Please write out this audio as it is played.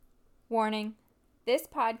Warning: this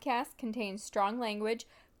podcast contains strong language,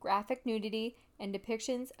 graphic nudity, and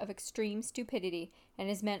depictions of extreme stupidity, and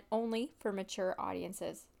is meant only for mature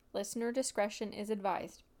audiences. Listener discretion is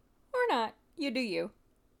advised. Or not. You do you.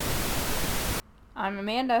 I'm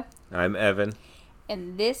Amanda. I'm Evan.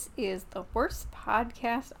 And this is the worst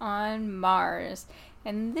podcast on Mars.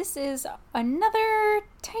 And this is another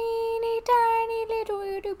tiny little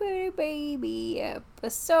itty baby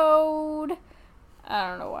episode. I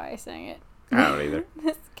don't know why I sang it. I don't either.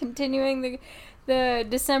 Continuing the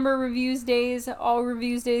December Reviewsdays. All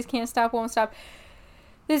Reviewsdays, can't stop, won't stop.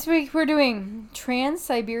 This week we're doing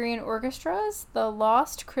Trans-Siberian Orchestra's The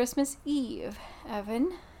Lost Christmas Eve.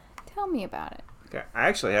 Evan, tell me about it. Okay, I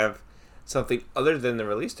actually have something other than the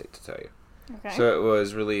release date to tell you. Okay. So it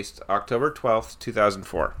was released October 12th,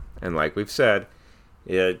 2004. And like we've said,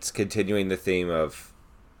 it's continuing the theme of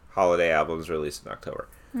holiday albums released in October.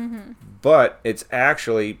 Mm-hmm. But it's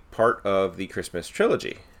actually part of the Christmas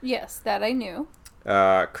trilogy. Yes, that I knew.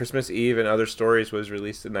 Christmas Eve and Other Stories was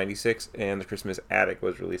released in 96, and The Christmas Attic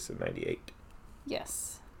was released in 98.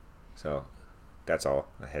 Yes. So that's all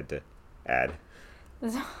I had to add.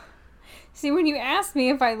 See, when you asked me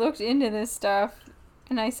if I looked into this stuff,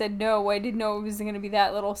 and I said no, I didn't know it was going to be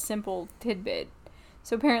that little simple tidbit.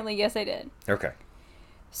 So apparently, yes, I did. Okay.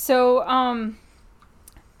 So,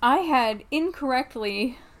 I had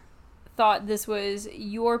incorrectly thought this was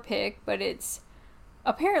your pick, but it's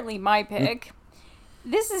apparently my pick.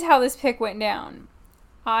 This is how this pick went down.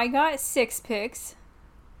 I got 6 picks,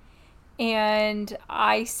 and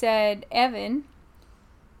I said Evan,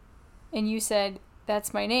 and you said,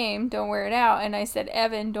 that's my name, don't wear it out, and I said,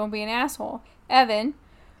 Evan, don't be an asshole. Evan,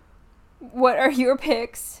 what are your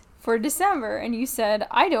picks for December? And you said,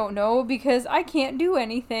 I don't know, because I can't do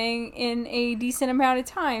anything in a decent amount of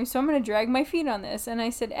time, so I'm going to drag my feet on this. And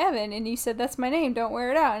I said, Evan, and you said, that's my name, don't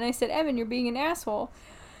wear it out. And I said, Evan, you're being an asshole.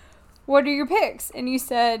 What are your picks? And you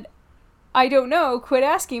said, I don't know, quit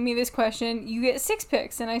asking me this question, you get 6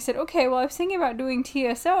 picks. And I said, okay, well, I was thinking about doing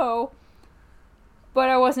TSO, but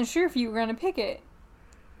I wasn't sure if you were going to pick it.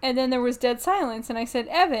 And then there was dead silence, and I said,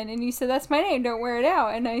 Evan, and you said, that's my name, don't wear it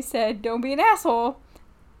out. And I said, don't be an asshole.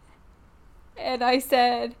 And I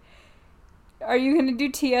said, are you going to do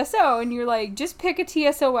TSO? And you're like, just pick a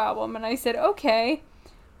TSO album. And I said, okay,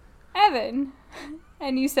 Evan.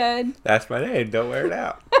 And you said, that's my name, don't wear it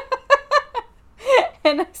out.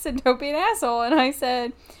 And I said, don't be an asshole. And I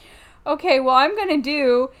said, okay, well, I'm going to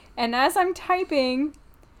do, and as I'm typing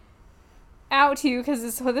out to you, because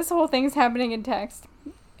this whole thing's happening in text,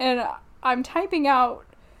 and I'm typing out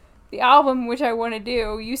the album which I want to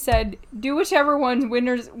do, you said, do whichever one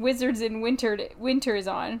Wizards in Winter is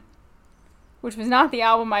on, which was not the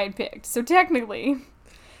album I had picked. So technically,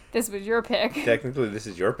 this was your pick. Technically, this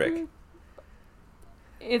is your pick.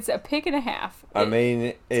 It's a pick and a half. I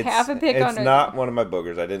mean, it's half a pick. It's not one of my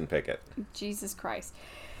boogers. I didn't pick it. Jesus Christ.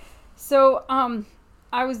 So,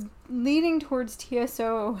 I was leaning towards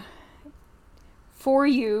TSO for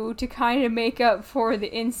you to kind of make up for the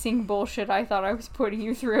NSYNC bullshit I thought I was putting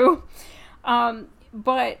you through.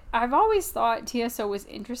 But I've always thought TSO was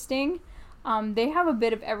interesting. They have a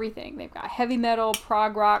bit of everything. They've got heavy metal,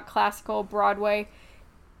 prog rock, classical, Broadway,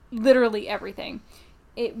 literally everything.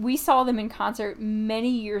 We saw them in concert many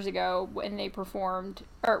years ago when they performed,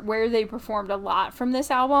 or where they performed a lot from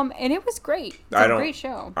this album, and it was great. It's a great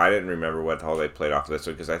show. I didn't remember what all they played off of this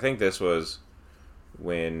one, because I think this was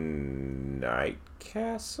when Night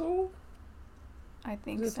Castle? I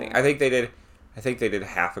think so. I think they did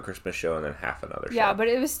half a Christmas show and then half another show. Yeah, but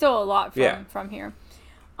it was still a lot from here.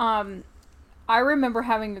 I remember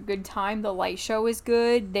having a good time. The light show is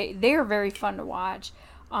good. They are very fun to watch.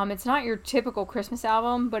 It's not your typical Christmas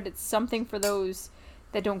album, but it's something for those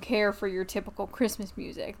that don't care for your typical Christmas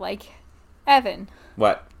music. Like Evan.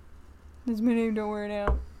 What? That's my name, don't wear it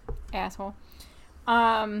out. Asshole.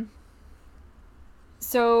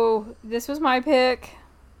 So, this was my pick.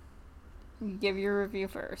 You give your review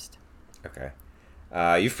first. Okay.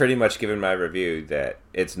 You've pretty much given my review that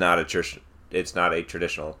it's not a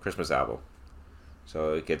traditional Christmas album.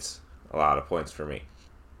 So it gets a lot of points for me.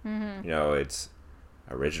 Mm-hmm. You know, it's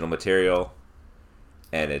original material,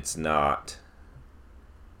 and it's not,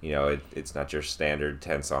 it's not your standard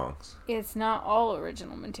 10 songs. It's not all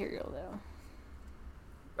original material,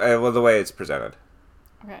 though. Well, the way it's presented.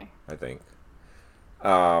 Okay. I think.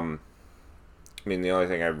 I mean, the only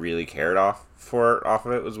thing I really cared off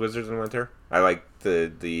of it was Wizards in Winter. I like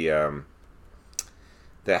the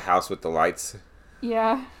house with the lights.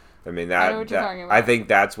 Yeah. I mean, I know what you're talking about. I think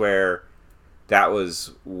that's where that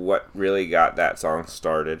was what really got that song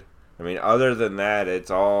started. I mean, other than that, it's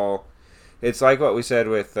all It's like what we said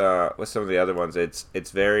with some of the other ones.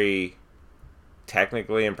 It's very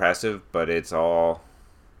technically impressive, but it's all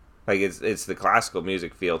like it's the classical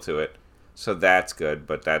music feel to it. So that's good,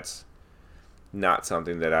 but that's not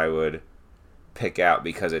something that I would pick out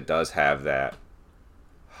because it does have that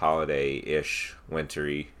holiday-ish,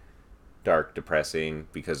 wintry, dark, depressing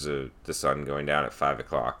because of the sun going down at 5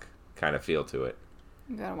 o'clock kind of feel to it.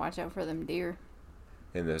 You gotta watch out for them deer.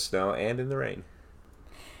 In the snow and in the rain.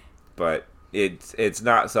 But it's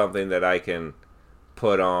not something that I can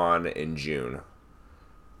put on in June.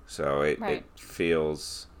 So it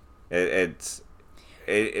feels...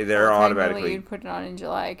 They're automatically... You'd put it on in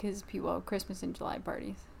July because people have Christmas and July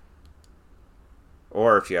parties.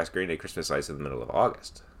 Or if you ask Green Day, Christmas lights in the middle of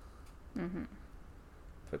August. Mm-hmm.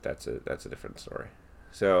 But that's a different story.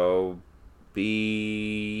 So,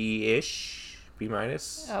 B-ish?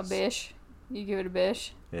 B-minus? Oh, bish. You give it a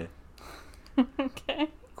bish? Yeah. Okay.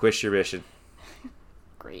 Quish your bishing.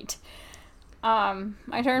 Great.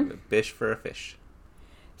 My turn? A bish for a fish.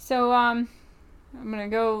 So, I'm gonna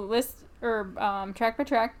go list, or track by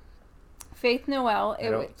track. Faith Noel. I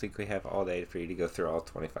don't think we have all day for you to go through all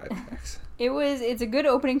 25 tracks. It's a good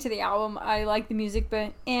opening to the album. I like the music,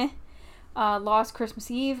 but Lost Christmas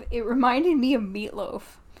Eve. It reminded me of Meatloaf.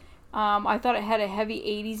 I thought it had a heavy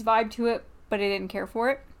 80s vibe to it, but I didn't care for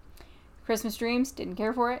it. Christmas Dreams, didn't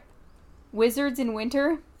care for it. Wizards in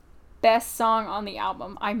Winter, best song on the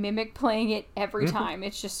album. I mimic playing it every time.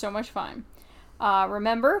 It's just so much fun.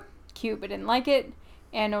 Remember, cute, but didn't like it.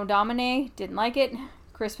 Anno Domine, didn't like it.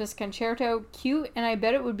 Christmas Concerto, cute, and I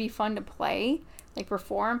bet it would be fun to play, like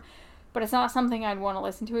perform, but it's not something I'd want to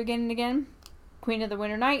listen to again and again. Queen of the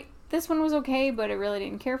Winter Night, this one was okay, but I really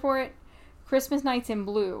didn't care for it. Christmas Nights in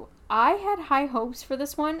Blue, I had high hopes for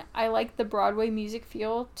this one. I liked the Broadway music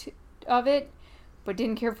feel of it, but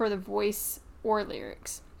didn't care for the voice or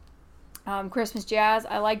lyrics. Christmas Jazz,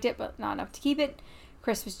 I liked it, but not enough to keep it.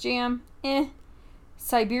 Christmas Jam,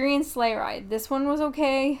 Siberian Sleigh Ride, this one was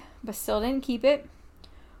okay, but still didn't keep it.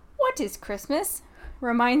 What is Christmas?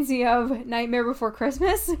 Reminds me of Nightmare Before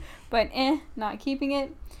Christmas, but not keeping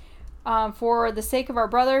it. For the Sake of Our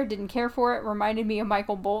Brother, didn't care for it. Reminded me of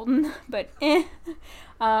Michael Bolton, but You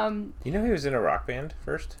know he was in a rock band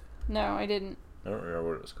first? No, I didn't. I don't remember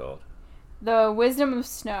what it was called. The Wisdom of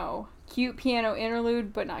Snow. Cute piano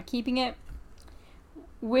interlude, but not keeping it.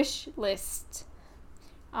 Wish List.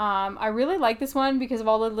 I really like this one because of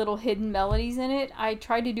all the little hidden melodies in it. I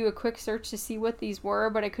tried to do a quick search to see what these were,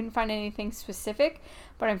 but I couldn't find anything specific.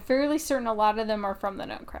 But I'm fairly certain a lot of them are from the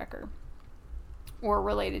Nutcracker or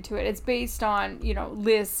related to it. It's based on,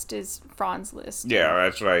 Liszt is Franz Liszt. Yeah,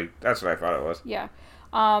 that's what I thought it was. Yeah.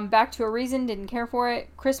 Back to a Reason, didn't care for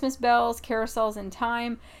it. Christmas Bells, Carousels in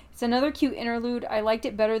Time. It's another cute interlude. I liked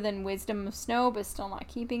it better than Wisdom of Snow, but still not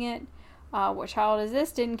keeping it. What Child Is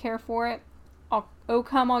This? Didn't care for it. Oh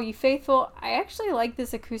Come All You Faithful. I actually like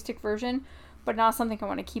this acoustic version, but not something I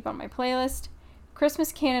want to keep on my playlist.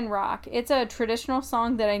 Christmas Canon Rock. It's a traditional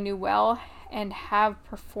song that I knew well and have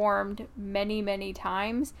performed many, many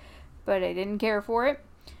times, but I didn't care for it.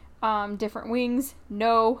 Different Wings.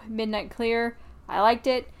 No. Midnight Clear. I liked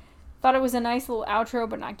it. Thought it was a nice little outro,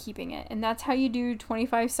 but not keeping it. And that's how you do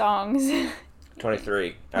 25 songs.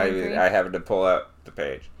 23. 23. I happened to pull out the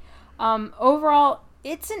page. Overall,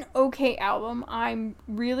 it's an okay album. I'm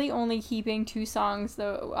really only keeping 2 songs,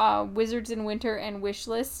 though, Wizards in Winter and Wish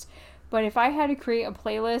List. But if I had to create a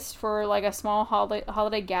playlist for like a small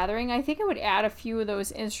holiday gathering, I think I would add a few of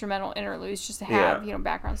those instrumental interludes just to have,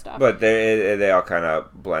 background stuff. But they all kind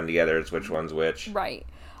of blend together. It's which one's which. Right.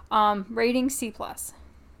 Rating C+.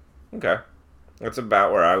 Okay. That's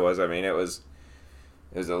about where I was. I mean, it was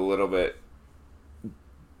a little bit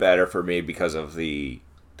better for me because of the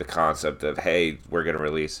concept of, hey, we're going to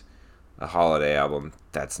release a holiday album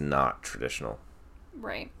that's not traditional.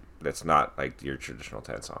 Right. That's not like your traditional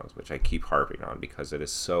 10 songs, which I keep harping on because it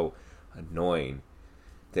is so annoying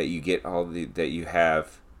that you get that you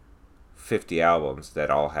have 50 albums that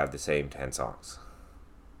all have the same 10 songs.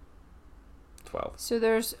 12. So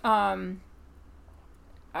there's I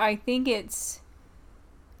think I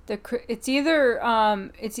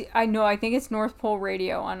think it's North Pole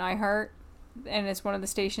Radio on iHeart, and it's one of the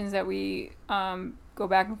stations that we go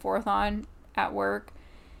back and forth on at work,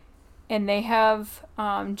 and they have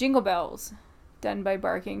Jingle Bells done by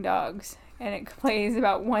Barking Dogs, and it plays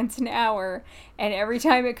about once an hour, and every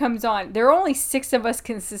time it comes on, there are only 6 of us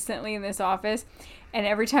consistently in this office, and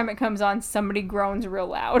every time it comes on, somebody groans real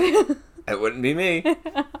loud. It wouldn't be me.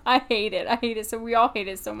 I hate it. So we all hate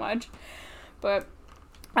it so much. But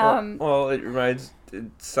It reminds...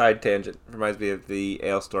 Side tangent. Reminds me of the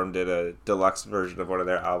Ailstorm did a deluxe version of one of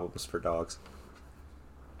their albums for dogs.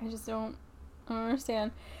 I just don't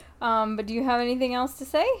understand. But do you have anything else to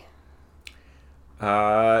say?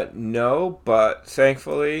 No, but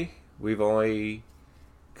thankfully we've only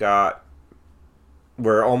got...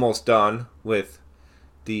 We're almost done with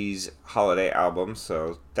these holiday albums,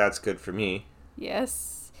 so that's good for me.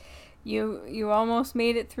 Yes. You almost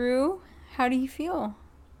made it through. How do you feel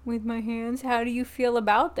with my hands? How do you feel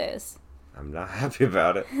about this? I'm not happy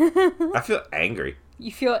about it. I feel angry.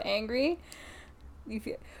 You feel angry?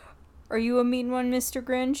 Are you a mean one, Mr.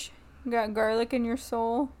 Grinch? You got garlic in your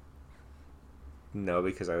soul? No,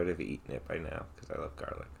 because I would have eaten it by now, because I love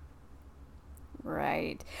garlic.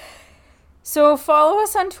 Right. So follow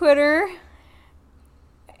us on Twitter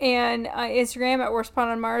and Instagram at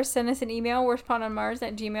worstpodonmars. Send us an email,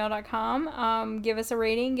 worstpodonmars@gmail.com. Give us a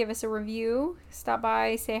rating, give us a review. Stop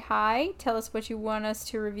by, say hi, tell us what you want us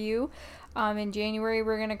to review. In January,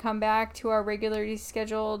 we're going to come back to our regularly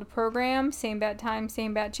scheduled program. Same bat time,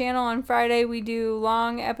 same bat channel. On Friday, we do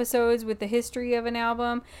long episodes with the history of an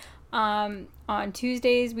album. On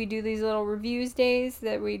Tuesdays, we do these little reviews days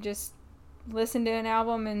that we just listen to an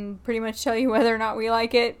album and pretty much tell you whether or not we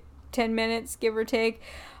like it. 10 minutes, give or take.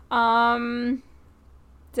 Is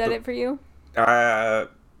that it for you?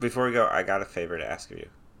 Before we go, I got a favor to ask of you.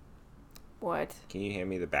 What? Can you hand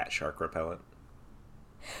me the bat shark repellent?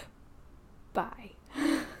 Bye.